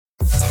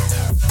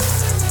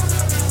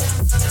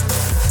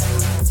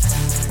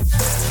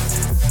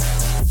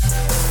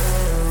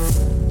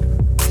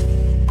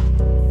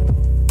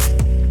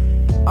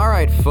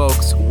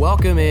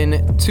Welcome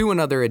in to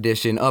another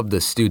edition of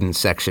the Student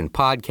Section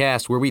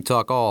podcast, where we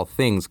talk all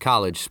things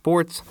college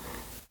sports.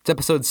 It's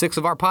episode 6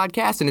 of our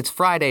podcast, and it's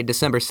Friday,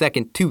 December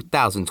 2nd,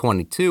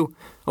 2022.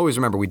 Always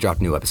remember we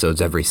drop new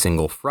episodes every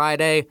single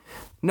Friday.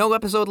 No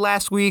episode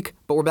last week,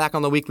 but we're back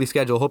on the weekly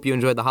schedule. Hope you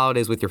enjoyed the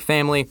holidays with your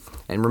family.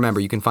 And remember,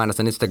 you can find us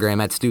on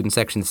Instagram at Student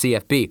Section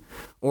CFB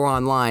or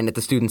online at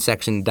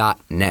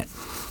thestudentsection.net.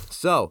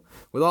 So,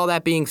 with all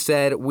that being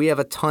said, we have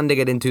a ton to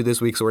get into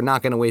this week, so we're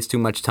not going to waste too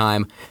much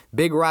time.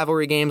 Big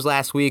rivalry games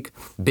last week,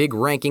 big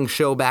ranking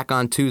show back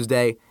on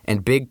Tuesday,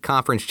 and big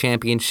conference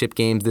championship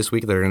games this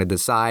week that are going to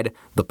decide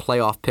the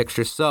playoff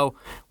picture. So,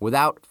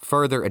 without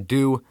further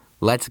ado,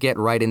 let's get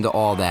right into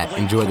all that.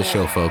 Enjoy the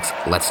show, folks.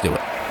 Let's do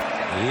it.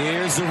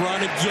 Here's the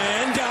run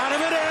again.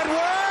 Donovan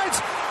Edwards.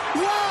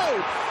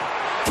 Whoa!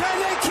 Can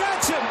they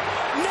catch him?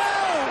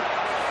 No!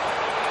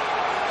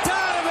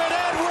 Donovan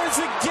Edwards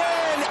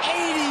again.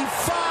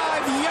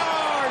 85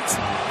 yards.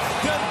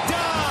 The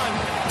Don.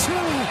 2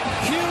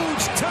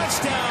 huge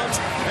touchdowns.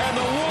 And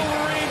the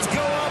Wolverines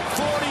go up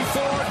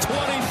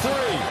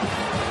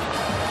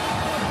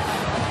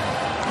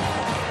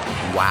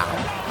 44-23. Wow.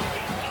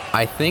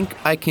 I think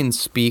I can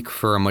speak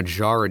for a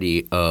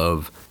majority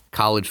of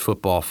college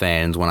football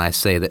fans when I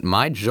say that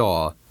my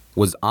jaw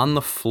was on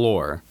the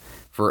floor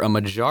for a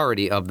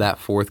majority of that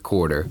fourth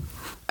quarter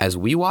as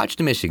we watched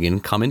Michigan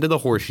come into the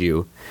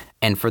Horseshoe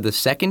and for the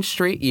second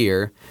straight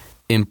year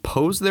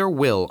impose their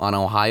will on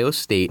Ohio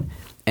State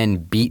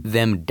and beat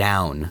them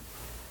down.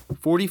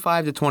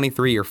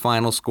 45-23 your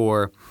final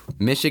score.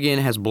 Michigan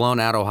has blown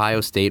out Ohio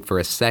State for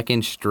a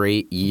second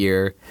straight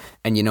year.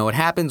 And you know, it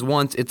happens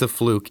once, it's a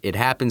fluke. It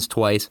happens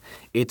twice,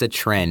 it's a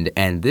trend.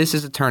 And this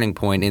is a turning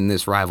point in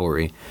this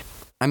rivalry.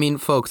 I mean,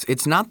 folks,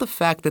 it's not the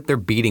fact that they're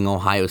beating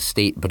Ohio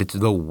State, but it's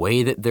the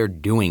way that they're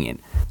doing it.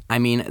 I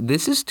mean,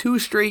 this is 2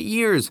 straight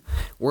years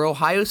where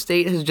Ohio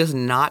State has just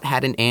not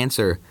had an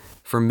answer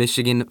for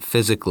Michigan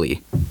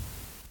physically.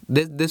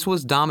 This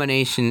was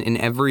domination in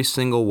every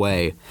single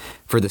way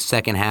for the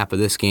second half of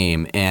this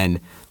game.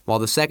 And while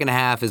the second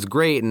half is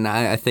great and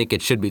I think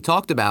it should be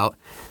talked about,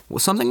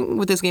 something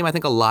with this game I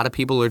think a lot of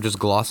people are just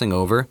glossing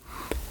over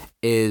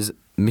is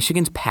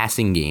Michigan's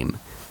passing game.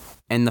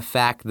 And the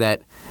fact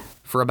that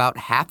for about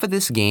half of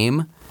this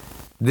game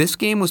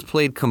was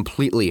played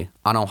completely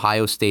on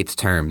Ohio State's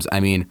terms. I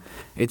mean,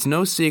 it's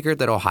no secret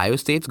that Ohio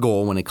State's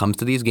goal when it comes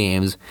to these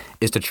games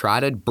is to try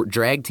to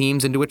drag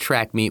teams into a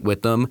track meet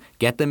with them,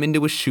 get them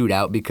into a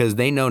shootout because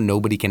they know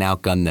nobody can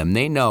outgun them.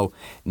 They know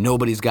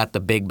nobody's got the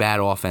big bad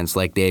offense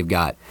like they've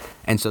got.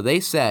 And so they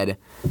said,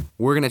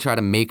 we're going to try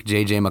to make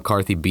J.J.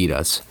 McCarthy beat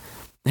us.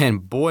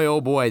 And boy,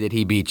 oh boy, did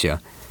he beat you.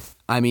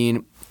 I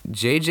mean,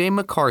 J.J.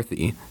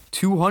 McCarthy,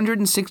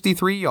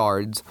 263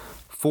 yards,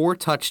 4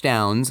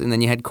 touchdowns, and then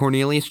you had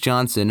Cornelius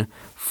Johnson,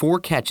 4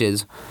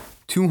 catches,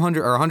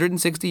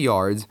 160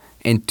 yards,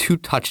 and 2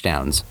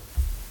 touchdowns.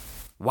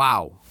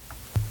 Wow.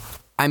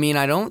 I mean,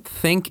 I don't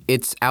think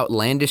it's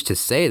outlandish to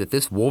say that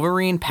this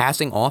Wolverine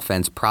passing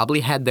offense probably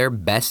had their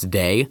best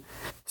day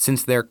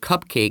since their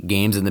cupcake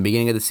games in the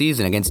beginning of the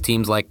season against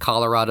teams like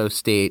Colorado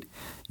State,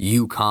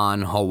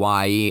 UConn,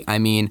 Hawaii. I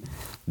mean,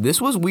 this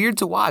was weird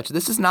to watch.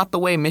 This is not the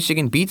way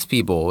Michigan beats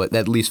people,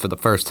 at least for the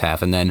first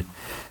half. And then,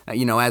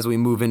 as we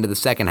move into the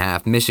second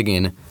half,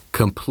 Michigan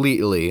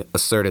completely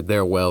asserted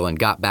their will and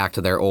got back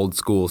to their old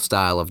school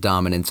style of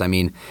dominance. I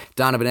mean,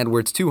 Donovan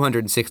Edwards,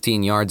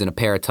 216 yards and a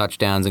pair of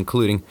touchdowns,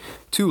 including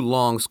 2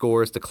 long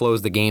scores to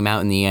close the game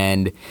out in the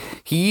end.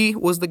 He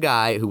was the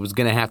guy who was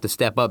going to have to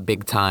step up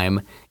big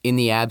time in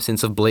the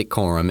absence of Blake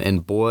Corum,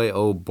 and boy,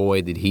 oh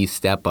boy, did he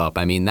step up.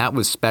 I mean, that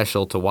was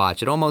special to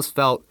watch. It almost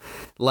felt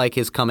like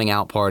his coming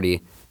out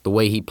party, the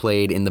way he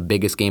played in the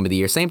biggest game of the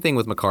year. Same thing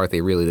with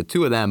McCarthy, really. The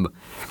two of them,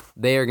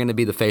 they are going to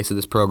be the face of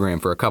this program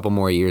for a couple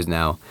more years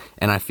now.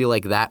 And I feel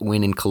like that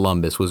win in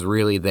Columbus was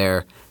really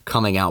their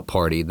coming out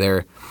party.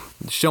 They're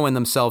showing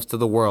themselves to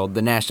the world,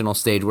 the national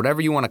stage,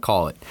 whatever you want to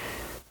call it.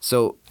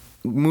 So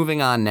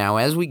moving on now,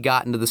 as we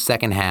got into the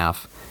second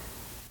half,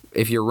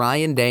 if you're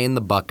Ryan Day and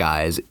the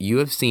Buckeyes, you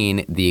have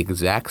seen the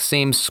exact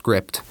same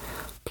script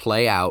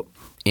play out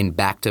in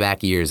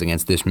back-to-back years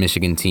against this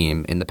Michigan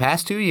team. In the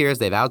past 2 years,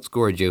 they've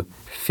outscored you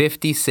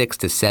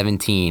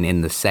 56-17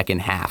 in the second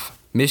half.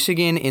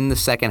 Michigan in the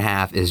second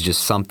half is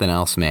just something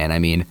else, man. I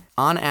mean,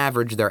 on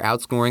average, they're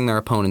outscoring their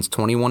opponents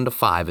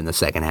 21-5 in the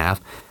second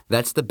half.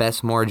 That's the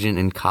best margin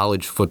in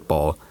college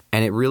football,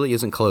 and it really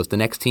isn't close. The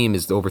next team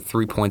is over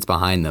 3 points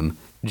behind them.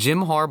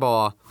 Jim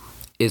Harbaugh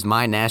is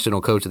my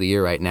national coach of the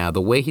year right now.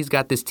 The way he's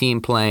got this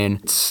team playing,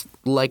 it's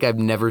like I've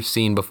never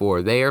seen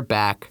before. They are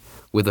back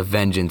with a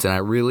vengeance, and I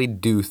really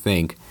do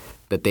think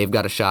that they've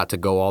got a shot to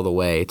go all the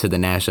way to the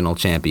national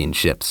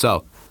championship.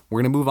 So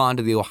we're going to move on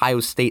to the Ohio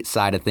State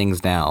side of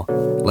things now.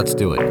 Let's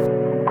do it.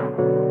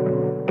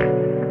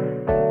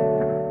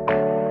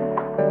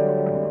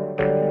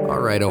 All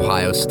right,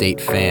 Ohio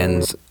State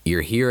fans,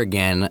 you're here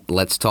again.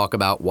 Let's talk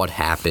about what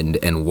happened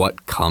and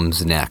what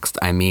comes next.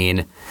 I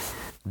mean,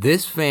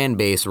 this fan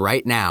base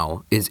right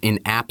now is in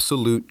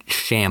absolute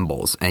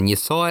shambles, and you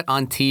saw it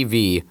on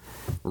TV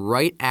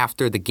right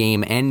after the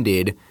game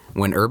ended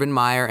when Urban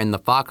Meyer and the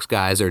Fox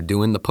guys are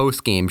doing the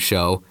post-game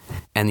show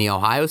and the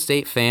Ohio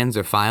State fans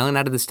are filing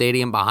out of the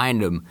stadium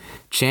behind him,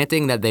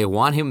 chanting that they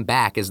want him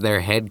back as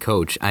their head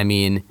coach. I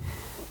mean,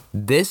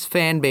 this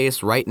fan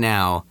base right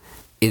now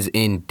is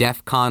in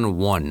DEFCON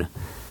 1.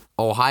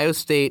 Ohio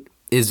State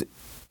is,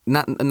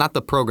 not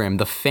the program,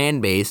 the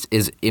fan base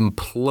is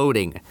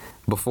imploding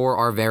before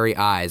our very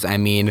eyes. I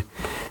mean,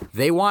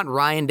 they want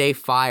Ryan Day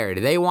fired.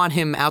 They want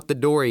him out the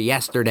door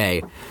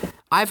yesterday.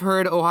 I've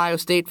heard Ohio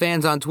State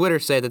fans on Twitter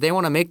say that they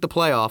want to make the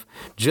playoff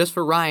just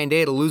for Ryan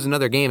Day to lose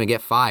another game and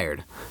get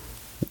fired.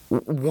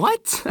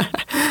 What?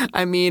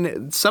 I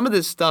mean, some of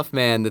this stuff,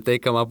 man, that they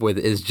come up with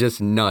is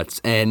just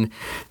nuts. And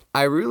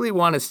I really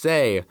want to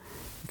say,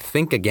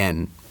 think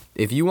again.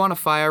 If you want to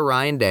fire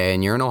Ryan Day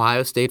and you're an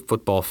Ohio State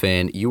football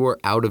fan, you are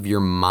out of your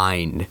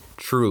mind,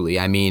 truly.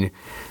 I mean,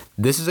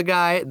 this is a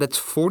guy that's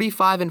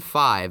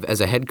 45-5 as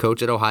a head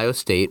coach at Ohio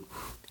State.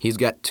 He's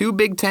got 2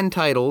 Big Ten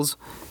titles,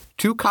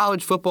 2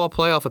 college football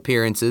playoff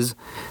appearances.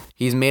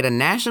 He's made a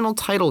national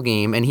title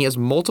game, and he has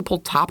multiple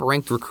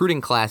top-ranked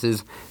recruiting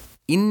classes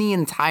in the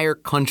entire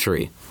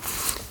country.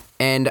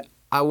 And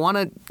I want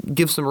to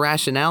give some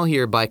rationale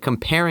here by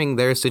comparing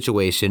their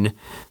situation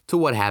to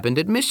what happened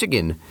at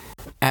Michigan.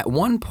 At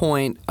one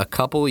point, a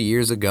couple of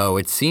years ago,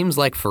 it seems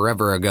like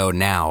forever ago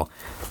now,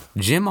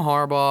 Jim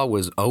Harbaugh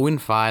was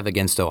 0-5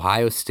 against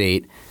Ohio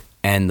State,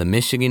 and the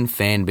Michigan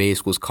fan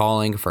base was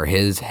calling for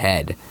his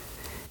head.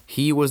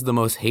 He was the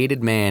most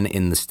hated man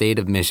in the state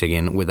of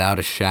Michigan, without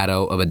a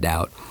shadow of a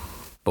doubt.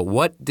 But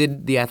what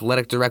did the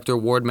athletic director,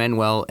 Ward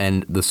Manuel,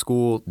 and the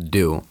school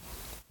do?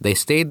 They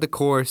stayed the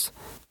course.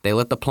 They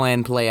let the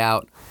plan play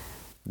out.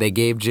 They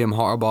gave Jim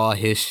Harbaugh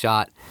his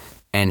shot,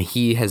 and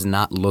he has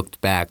not looked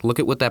back. Look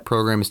at what that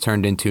program has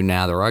turned into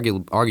now. They're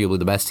arguably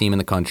the best team in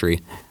the country,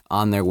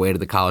 on their way to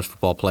the college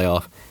football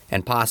playoff,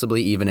 and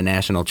possibly even a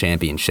national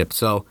championship.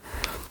 So,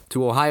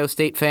 to Ohio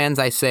State fans,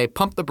 I say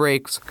pump the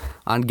brakes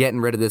on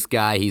getting rid of this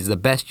guy. He's the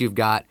best you've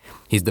got.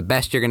 He's the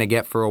best you're going to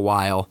get for a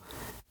while.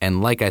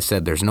 And like I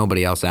said, there's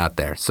nobody else out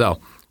there. So,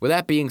 with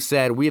that being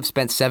said, we have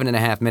spent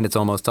 7.5 minutes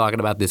almost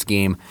talking about this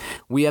game.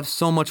 We have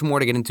so much more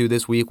to get into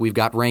this week. We've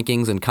got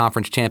rankings and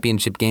conference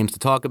championship games to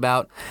talk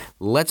about.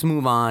 Let's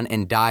move on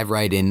and dive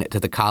right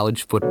into the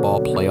college football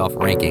playoff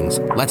rankings.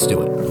 Let's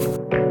do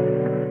it.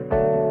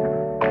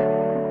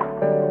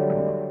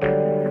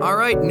 All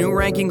right, new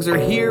rankings are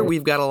here.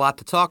 We've got a lot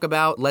to talk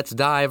about. Let's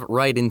dive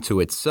right into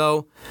it.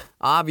 So,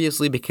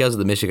 obviously, because of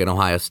the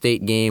Michigan-Ohio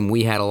State game,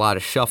 we had a lot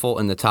of shuffle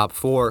in the top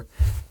 4.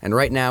 And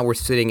right now, we're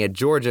sitting at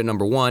Georgia,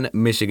 number 1,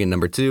 Michigan,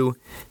 number 2,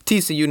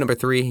 TCU, number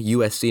 3,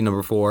 USC,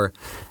 number 4,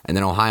 and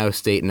then Ohio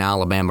State and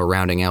Alabama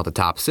rounding out the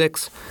top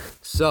 6.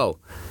 So,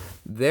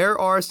 there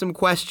are some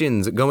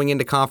questions going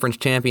into conference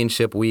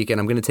championship week, and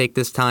I'm going to take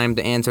this time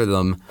to answer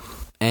them.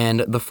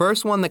 And the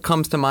first one that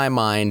comes to my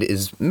mind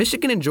is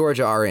Michigan and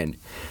Georgia are in.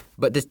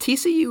 But does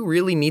TCU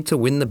really need to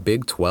win the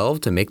Big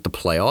 12 to make the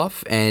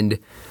playoff? And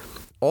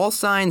all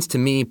signs to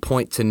me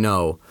point to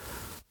no,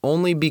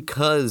 only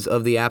because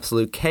of the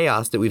absolute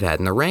chaos that we've had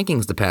in the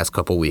rankings the past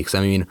couple weeks.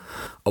 I mean,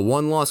 a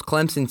one-loss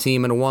Clemson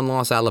team and a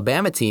one-loss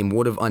Alabama team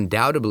would have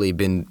undoubtedly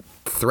been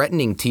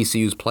threatening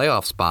TCU's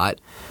playoff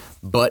spot.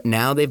 But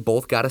now they've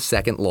both got a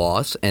second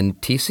loss, and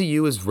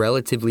TCU is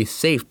relatively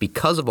safe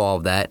because of all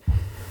of that,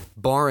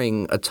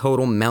 barring a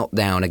total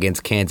meltdown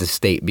against Kansas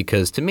State.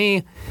 Because to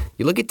me,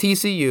 you look at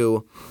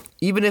TCU,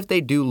 even if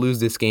they do lose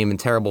this game in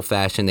terrible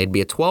fashion, they'd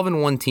be a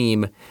 12-1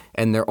 team,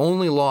 and their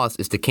only loss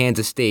is to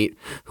Kansas State,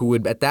 who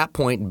would at that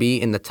point be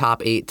in the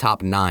top 8,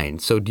 top 9.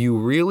 So do you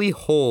really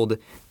hold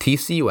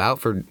TCU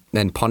out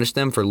and punish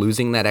them for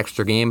losing that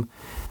extra game?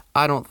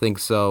 I don't think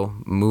so.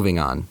 Moving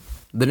on.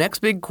 The next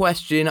big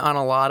question on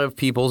a lot of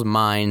people's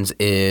minds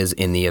is,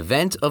 in the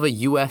event of a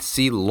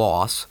USC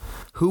loss,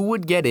 who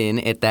would get in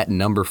at that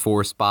number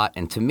 4 spot?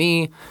 And to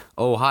me,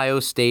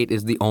 Ohio State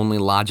is the only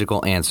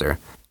logical answer.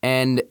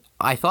 And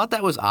I thought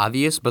that was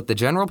obvious, but the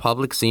general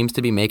public seems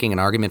to be making an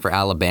argument for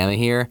Alabama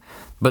here.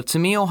 But to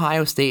me,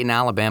 Ohio State and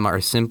Alabama are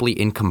simply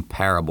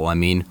incomparable. I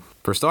mean,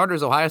 for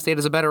starters, Ohio State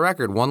has a better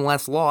record, 1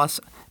 less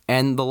loss,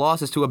 and the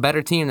loss is to a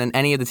better team than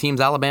any of the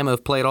teams Alabama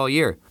have played all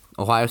year.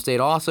 Ohio State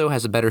also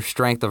has a better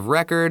strength of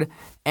record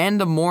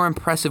and a more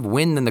impressive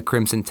win than the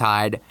Crimson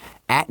Tide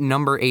at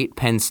number 8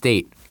 Penn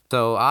State.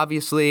 So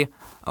obviously,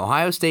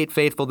 Ohio State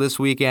faithful this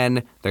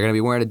weekend. They're going to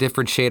be wearing a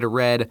different shade of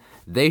red.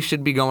 They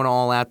should be going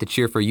all out to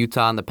cheer for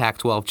Utah in the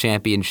Pac-12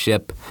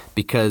 championship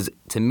because,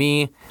 to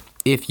me,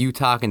 if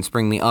Utah can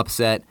spring the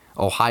upset,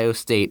 Ohio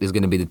State is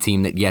going to be the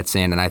team that gets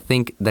in, and I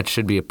think that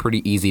should be a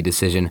pretty easy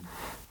decision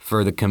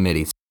for the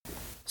committee.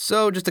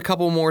 So just a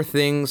couple more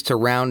things to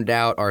round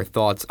out our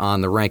thoughts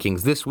on the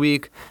rankings this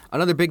week.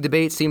 Another big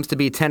debate seems to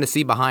be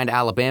Tennessee behind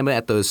Alabama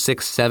at those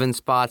 6-7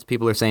 spots.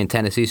 People are saying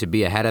Tennessee should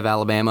be ahead of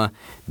Alabama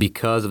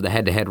because of the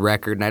head-to-head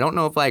record, and I don't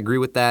know if I agree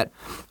with that,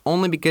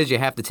 only because you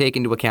have to take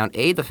into account,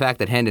 A, the fact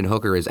that Hendon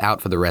Hooker is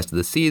out for the rest of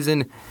the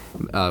season.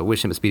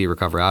 Wish him a speedy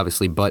recovery,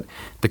 obviously, but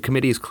the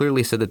committee has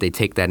clearly said that they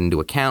take that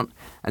into account.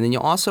 And then you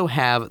also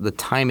have the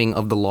timing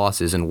of the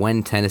losses and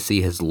when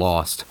Tennessee has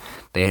lost.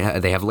 They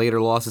have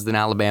later losses than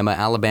Alabama.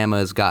 Alabama Alabama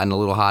has gotten a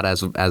little hot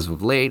as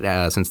of late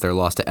since their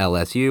loss to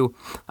LSU.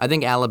 I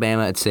think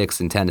Alabama at 6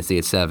 and Tennessee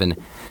at 7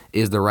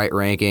 is the right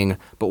ranking.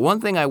 But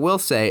one thing I will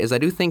say is I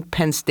do think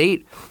Penn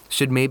State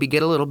should maybe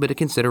get a little bit of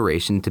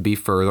consideration to be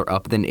further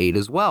up than 8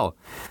 as well.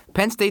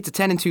 Penn State's a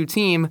 10-2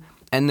 team,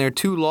 and their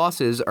 2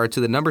 losses are to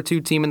the number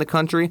 2 team in the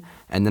country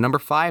and the number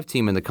 5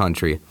 team in the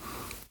country.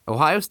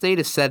 Ohio State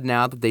has said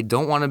now that they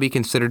don't want to be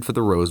considered for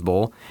the Rose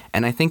Bowl,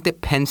 and I think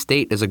that Penn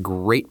State is a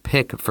great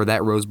pick for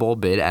that Rose Bowl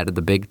bid out of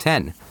the Big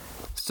Ten.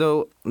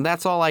 So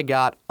that's all I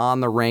got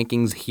on the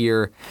rankings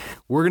here.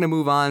 We're going to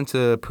move on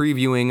to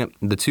previewing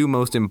the 2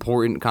 most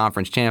important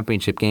conference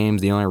championship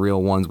games, the only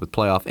real ones with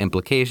playoff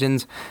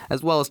implications,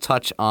 as well as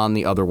touch on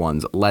the other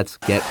ones. Let's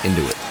get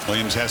into it.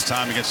 Williams has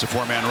time against the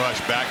 4-man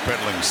rush,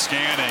 backpedaling,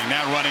 scanning,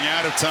 now running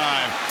out of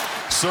time,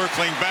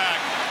 circling back,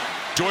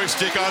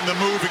 joystick on the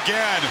move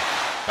again.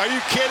 Are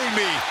you kidding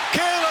me?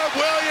 Caleb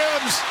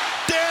Williams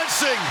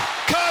dancing,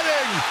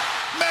 cutting,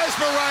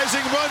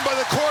 mesmerizing run by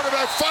the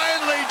quarterback,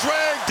 finally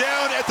dragged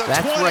down at the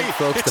 20. That's right,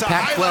 folks. It's the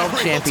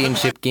Pac-12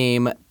 championship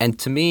game. And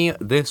to me,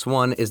 this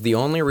one is the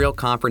only real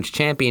conference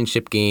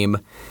championship game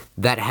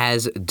that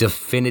has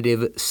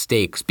definitive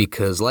stakes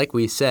because, like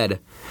we said,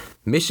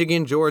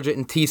 Michigan, Georgia,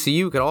 and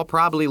TCU could all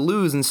probably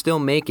lose and still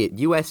make it.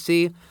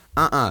 USC,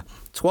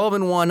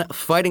 12-1,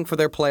 fighting for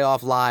their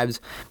playoff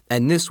lives,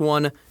 and this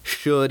one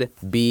should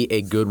be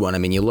a good one. I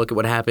mean, you look at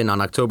what happened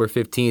on October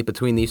 15th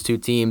between these 2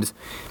 teams.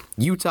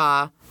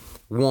 Utah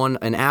won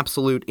an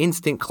absolute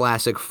instant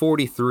classic,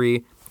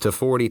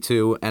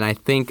 43-42, and I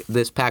think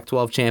this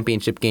Pac-12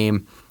 championship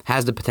game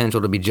has the potential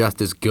to be just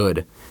as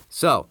good.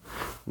 So,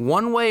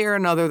 one way or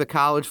another, the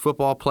college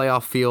football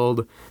playoff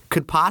field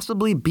could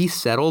possibly be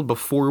settled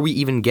before we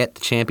even get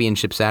to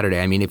championship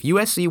Saturday. I mean, if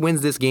USC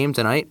wins this game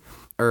tonight,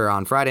 or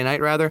on Friday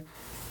night rather,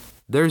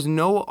 there's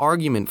no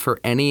argument for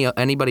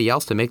anybody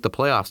else to make the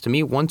playoffs. To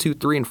me, 1, 2,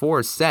 3, and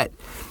 4 is set.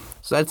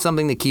 So that's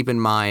something to keep in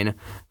mind.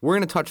 We're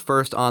going to touch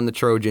first on the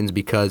Trojans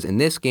because in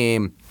this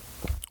game,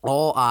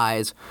 all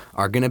eyes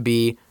are going to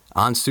be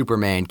on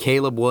Superman,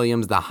 Caleb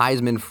Williams, the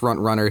Heisman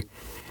frontrunner.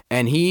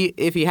 And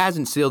if he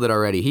hasn't sealed it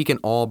already, he can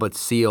all but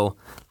seal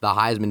the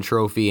Heisman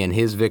Trophy and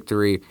his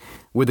victory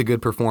with a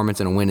good performance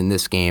and a win in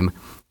this game.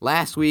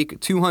 Last week,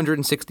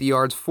 260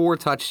 yards, 4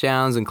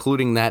 touchdowns,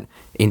 including that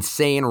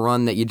insane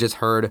run that you just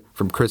heard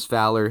from Chris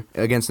Fowler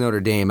against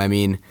Notre Dame. I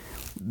mean,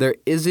 there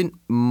isn't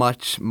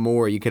much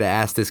more you could have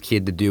asked this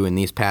kid to do in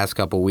these past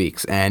couple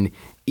weeks. And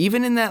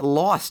even in that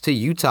loss to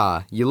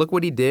Utah, you look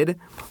what he did,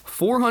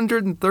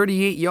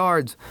 438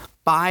 yards,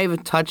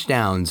 5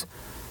 touchdowns.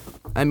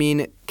 I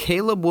mean,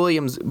 Caleb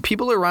Williams,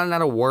 people are running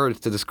out of words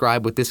to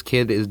describe what this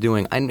kid is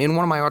doing. And in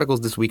one of my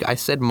articles this week, I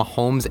said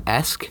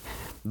Mahomes-esque,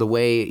 the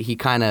way he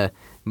kind of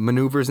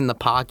maneuvers in the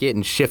pocket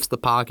and shifts the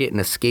pocket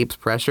and escapes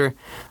pressure.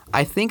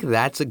 I think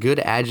that's a good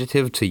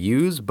adjective to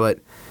use, but,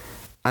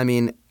 I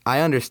mean,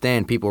 I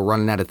understand people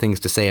running out of things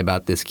to say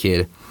about this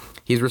kid.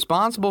 He's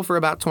responsible for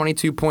about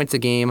 22 points a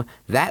game.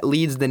 That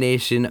leads the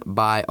nation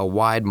by a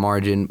wide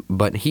margin,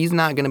 but he's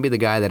not going to be the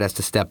guy that has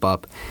to step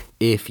up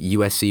if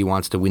USC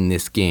wants to win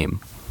this game.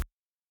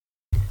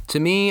 To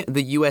me,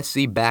 the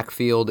USC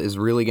backfield is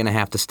really going to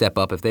have to step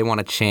up if they want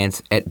a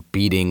chance at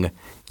beating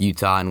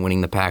Utah and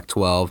winning the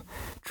Pac-12.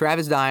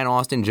 Travis Dye and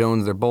Austin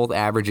Jones, they're both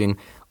averaging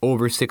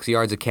over 6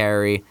 yards a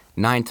carry,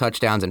 9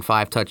 touchdowns and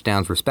 5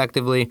 touchdowns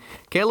respectively.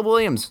 Caleb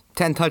Williams,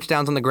 10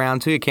 touchdowns on the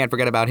ground too. You can't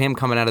forget about him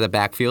coming out of the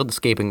backfield,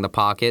 escaping the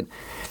pocket.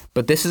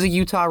 But this is a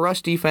Utah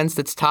rush defense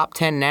that's top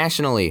 10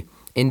 nationally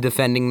in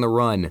defending the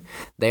run.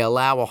 They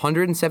allow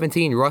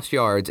 117 rush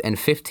yards and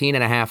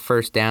 15.5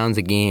 first downs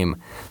a game.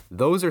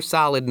 Those are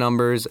solid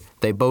numbers.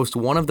 They boast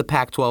one of the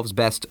Pac-12's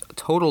best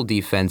total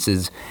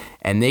defenses,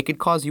 and they could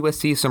cause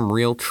USC some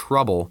real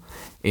trouble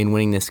in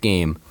winning this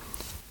game.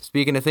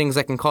 Speaking of things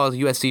that can cause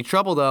USC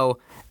trouble, though,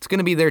 it's going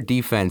to be their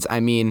defense. I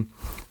mean,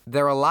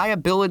 they're a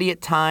liability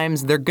at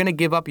times. They're going to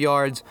give up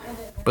yards.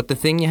 But the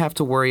thing you have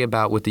to worry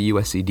about with the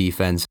USC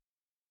defense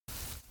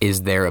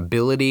is their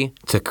ability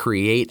to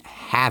create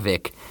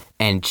havoc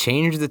and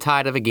change the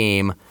tide of a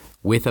game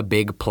with a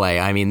big play.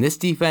 I mean, this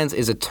defense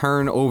is a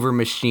turnover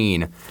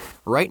machine.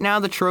 Right now,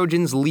 the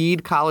Trojans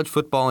lead college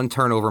football in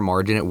turnover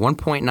margin at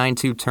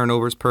 1.92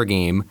 turnovers per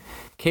game.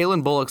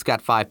 Kalen Bullock's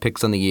got 5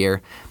 picks on the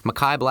year.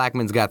 Mekhi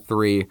Blackman's got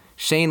 3.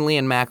 Shane Lee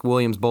and Mac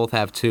Williams both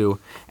have 2.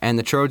 And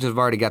the Trojans have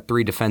already got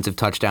 3 defensive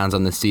touchdowns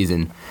on this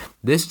season.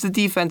 This is a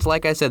defense,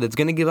 like I said, that's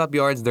going to give up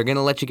yards. They're going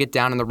to let you get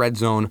down in the red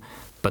zone.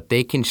 But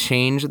they can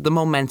change the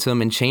momentum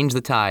and change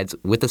the tides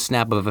with a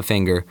snap of a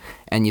finger.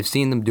 And you've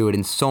seen them do it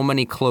in so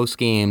many close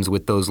games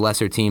with those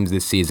lesser teams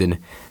this season.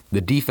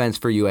 The defense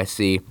for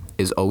USC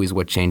is always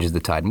what changes the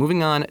tide.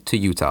 Moving on to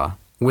Utah.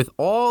 With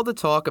all the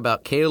talk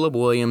about Caleb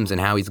Williams and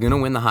how he's going to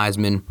win the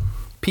Heisman,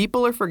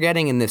 people are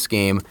forgetting in this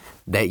game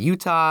that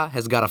Utah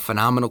has got a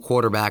phenomenal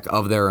quarterback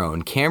of their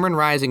own. Cameron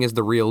Rising is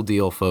the real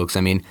deal, folks.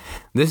 I mean,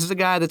 this is a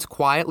guy that's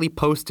quietly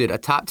posted a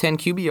top 10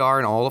 QBR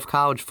in all of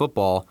college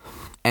football,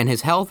 and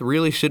his health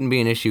really shouldn't be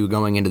an issue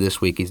going into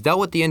this week. He's dealt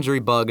with the injury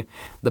bug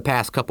the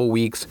past couple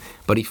weeks,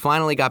 but he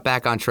finally got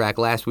back on track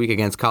last week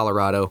against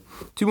Colorado.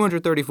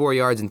 234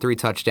 yards and 3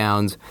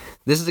 touchdowns.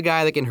 This is a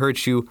guy that can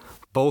hurt you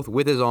both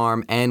with his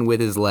arm and with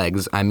his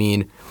legs. I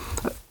mean,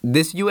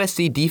 this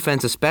USC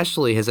defense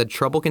especially has had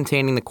trouble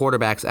containing the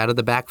quarterbacks out of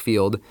the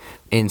backfield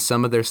in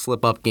some of their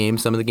slip-up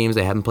games, some of the games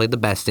they haven't played the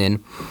best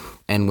in.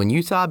 And when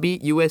Utah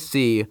beat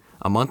USC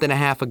a month and a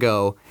half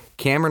ago,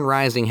 Cameron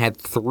Rising had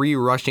 3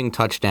 rushing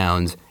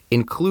touchdowns,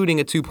 including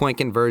a 2-point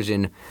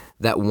conversion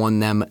that won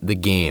them the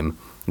game.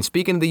 And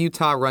speaking of the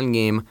Utah run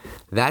game,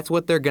 that's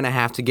what they're going to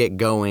have to get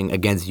going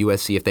against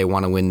USC if they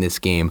want to win this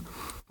game.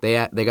 They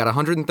got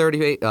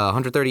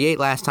 138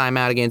 last time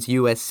out against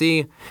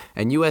USC,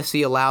 and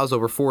USC allows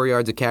over 4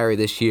 yards a carry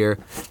this year.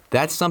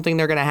 That's something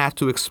they're going to have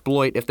to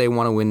exploit if they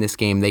want to win this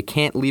game. They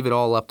can't leave it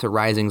all up to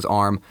Rising's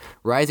arm.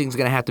 Rising's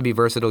going to have to be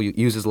versatile,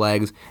 use his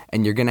legs,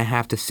 and you're going to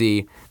have to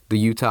see the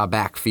Utah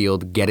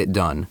backfield get it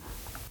done.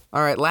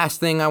 All right, last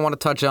thing I want to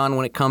touch on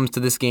when it comes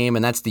to this game,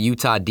 and that's the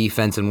Utah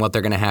defense and what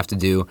they're going to have to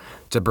do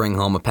to bring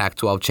home a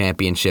Pac-12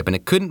 championship, and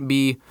it couldn't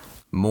be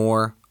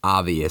more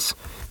obvious.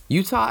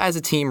 Utah as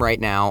a team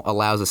right now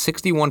allows a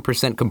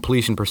 61%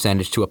 completion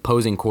percentage to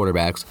opposing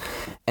quarterbacks,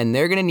 and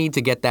they're going to need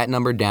to get that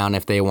number down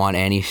if they want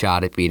any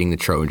shot at beating the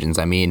Trojans.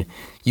 I mean,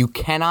 you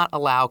cannot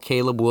allow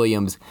Caleb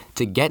Williams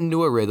to get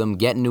into a rhythm,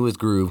 get into his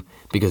groove,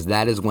 because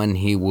that is when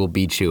he will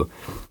beat you.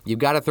 You've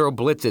got to throw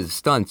blitzes,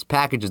 stunts,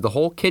 packages, the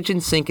whole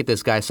kitchen sink at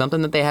this guy,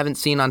 something that they haven't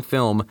seen on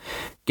film.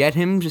 Get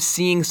him just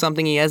seeing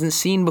something he hasn't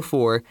seen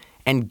before,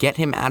 and get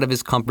him out of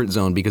his comfort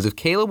zone, because if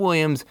Caleb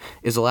Williams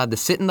is allowed to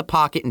sit in the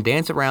pocket and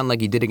dance around like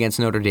he did against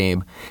Notre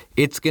Dame,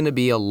 it's going to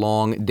be a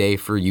long day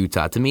for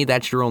Utah. To me,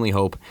 that's your only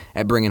hope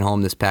at bringing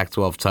home this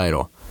Pac-12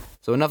 title.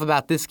 So enough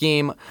about this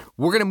game.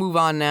 We're going to move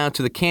on now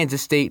to the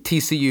Kansas State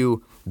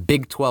TCU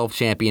Big 12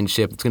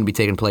 Championship. It's going to be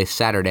taking place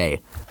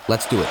Saturday.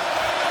 Let's do it.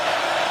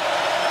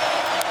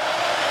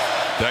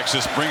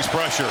 Texas brings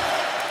pressure.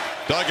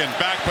 Duggan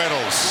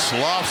backpedals,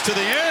 lofts to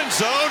the end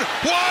zone,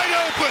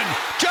 wide open,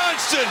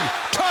 Johnston,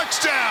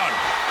 touchdown!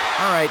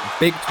 All right,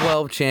 Big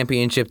 12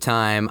 championship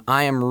time.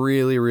 I am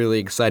really, really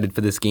excited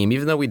for this game,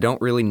 even though we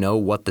don't really know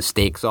what the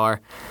stakes are.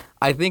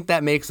 I think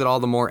that makes it all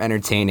the more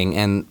entertaining,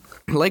 and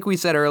like we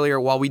said earlier,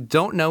 while we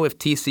don't know if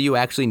TCU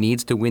actually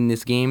needs to win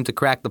this game to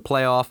crack the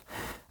playoff,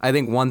 I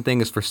think one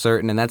thing is for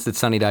certain, and that's that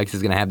Sonny Dykes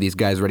is going to have these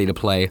guys ready to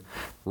play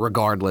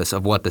regardless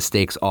of what the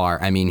stakes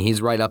are. I mean,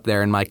 he's right up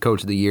there in my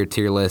Coach of the Year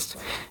tier list.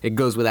 It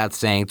goes without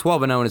saying.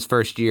 12-0 in his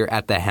first year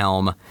at the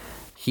helm.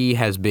 He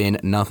has been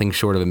nothing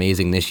short of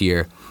amazing this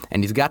year,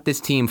 and he's got this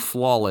team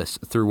flawless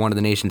through one of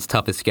the nation's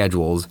toughest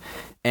schedules.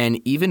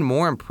 And even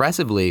more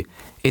impressively,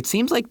 it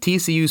seems like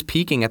TCU's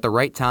peaking at the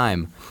right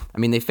time. I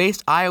mean, they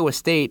faced Iowa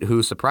State,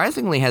 who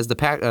surprisingly has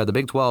the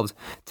Big 12's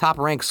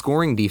top-ranked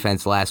scoring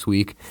defense last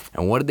week.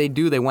 And what did they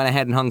do? They went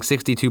ahead and hung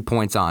 62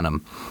 points on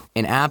them.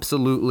 An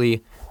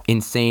absolutely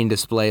insane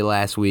display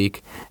last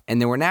week. And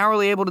they were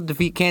narrowly able to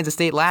defeat Kansas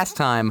State last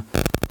time.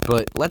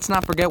 But let's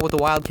not forget what the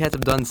Wildcats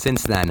have done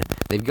since then.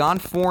 They've gone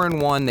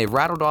 4-1. They've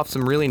rattled off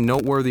some really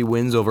noteworthy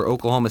wins over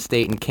Oklahoma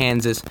State and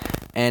Kansas.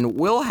 And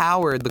Will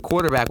Howard, the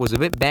quarterback, was a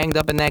bit banged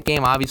up in that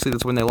game. Obviously,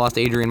 that's when they lost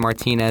Adrian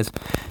Martinez.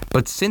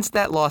 But since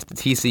that loss to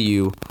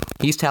TCU,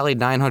 he's tallied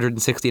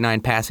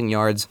 969 passing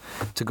yards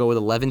to go with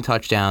 11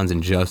 touchdowns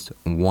and just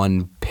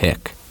 1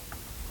 pick.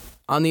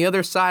 On the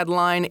other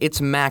sideline,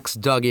 it's Max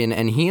Duggan,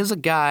 and he is a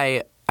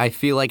guy I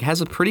feel like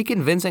has a pretty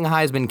convincing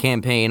Heisman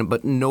campaign,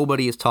 but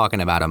nobody is talking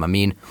about him. I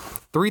mean,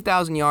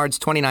 3,000 yards,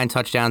 29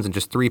 touchdowns, and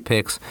just 3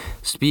 picks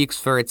speaks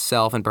for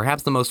itself, and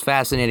perhaps the most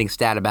fascinating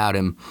stat about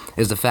him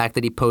is the fact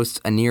that he posts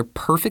a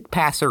near-perfect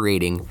passer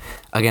rating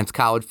against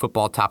college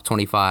football top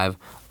 25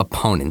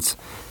 opponents.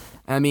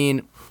 I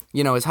mean,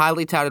 you know, his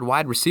highly touted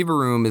wide receiver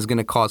room is going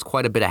to cause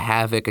quite a bit of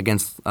havoc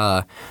against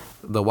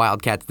the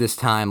Wildcats this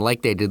time,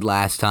 like they did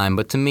last time.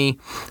 But to me,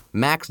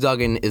 Max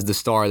Duggan is the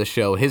star of the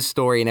show. His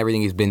story and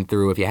everything he's been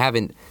through, if you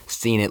haven't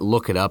seen it,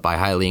 look it up. I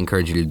highly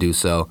encourage you to do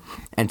so.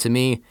 And to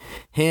me,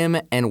 him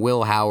and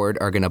Will Howard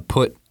are going to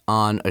put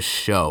on a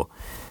show.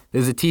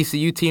 There's a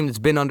TCU team that's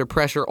been under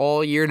pressure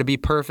all year to be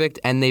perfect,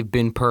 and they've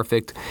been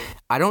perfect.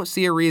 I don't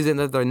see a reason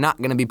that they're not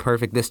going to be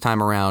perfect this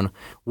time around.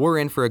 We're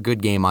in for a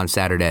good game on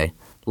Saturday.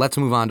 Let's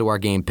move on to our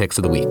game picks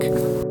of the week.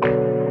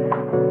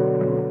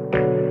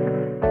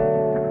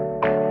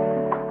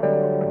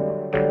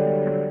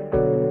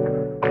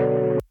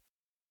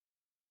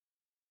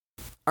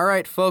 All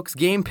right, folks,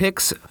 game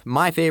picks,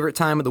 my favorite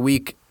time of the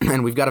week,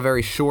 and we've got a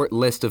very short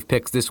list of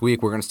picks this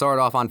week. We're going to start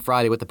off on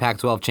Friday with the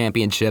Pac-12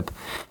 Championship.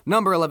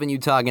 Number 11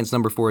 Utah against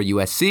number 4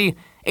 USC.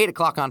 8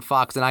 o'clock on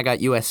Fox, and I got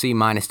USC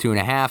minus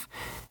 2.5.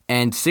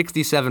 And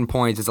 67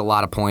 points is a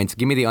lot of points.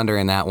 Give me the under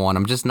in that one.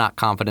 I'm just not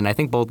confident. I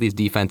think both these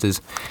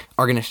defenses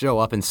are going to show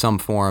up in some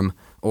form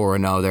or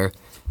another.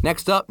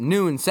 Next up,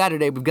 noon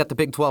Saturday, we've got the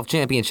Big 12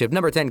 Championship.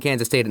 Number 10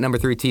 Kansas State at number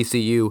 3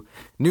 TCU.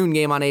 Noon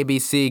game on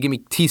ABC. Give me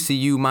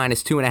TCU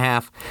minus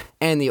 2.5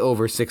 and the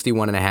over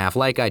 61.5.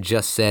 Like I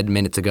just said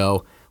minutes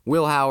ago,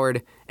 Will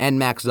Howard and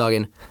Max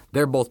Duggan,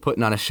 they're both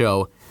putting on a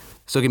show.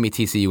 So give me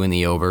TCU in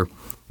the over.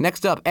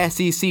 Next up,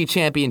 SEC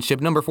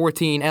Championship. Number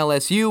 14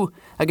 LSU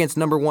against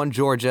number 1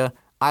 Georgia.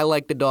 I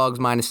like the Dogs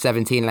minus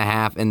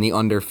 17.5 and the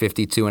under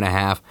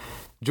 52.5.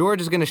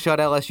 Georgia's going to shut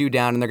LSU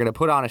down, and they're going to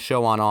put on a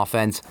show on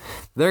offense.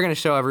 They're going to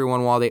show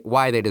everyone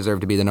why they deserve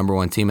to be the number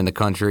 1 team in the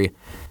country.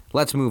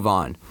 Let's move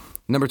on.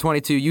 Number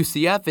 22,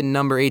 UCF, and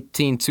number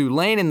 18,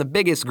 Tulane in the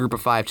biggest Group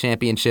of 5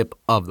 championship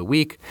of the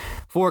week.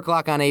 4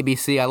 o'clock on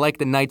ABC. I like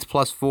the Knights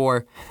plus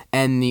 4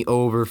 and the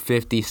over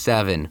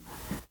 57.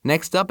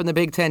 Next up in the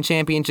Big Ten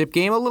championship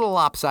game, a little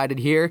lopsided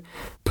here,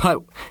 but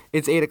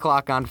it's 8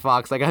 o'clock on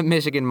Fox. I got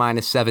Michigan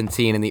minus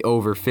 17 and the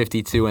over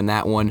 52 in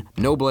that one.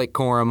 No Blake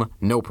Corum,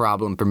 no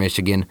problem for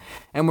Michigan.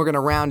 And we're going to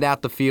round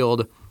out the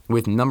field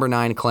with number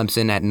 9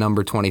 Clemson at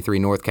number 23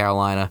 North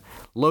Carolina.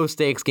 Low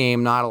stakes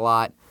game, not a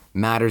lot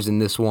matters in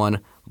this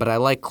one, but I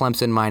like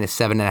Clemson minus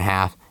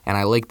 7.5, and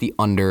I like the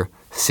under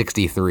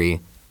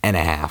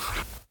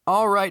 63.5.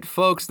 All right,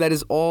 folks, that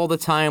is all the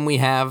time we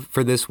have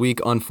for this week,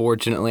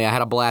 unfortunately. I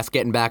had a blast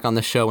getting back on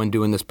the show and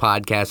doing this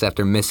podcast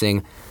after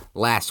missing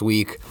last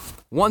week.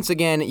 Once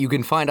again, you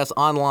can find us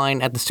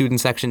online at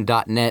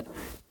thestudentsection.net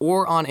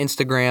or on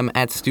Instagram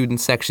at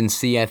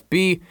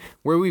StudentSectionCFB,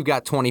 where we've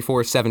got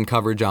 24/7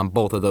 coverage on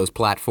both of those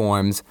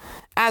platforms.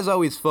 As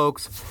always,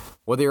 folks,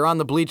 whether you're on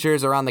the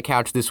bleachers or on the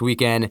couch this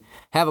weekend,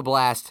 have a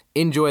blast,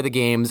 enjoy the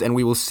games, and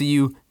we will see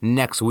you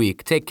next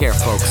week. Take care,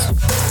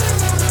 folks.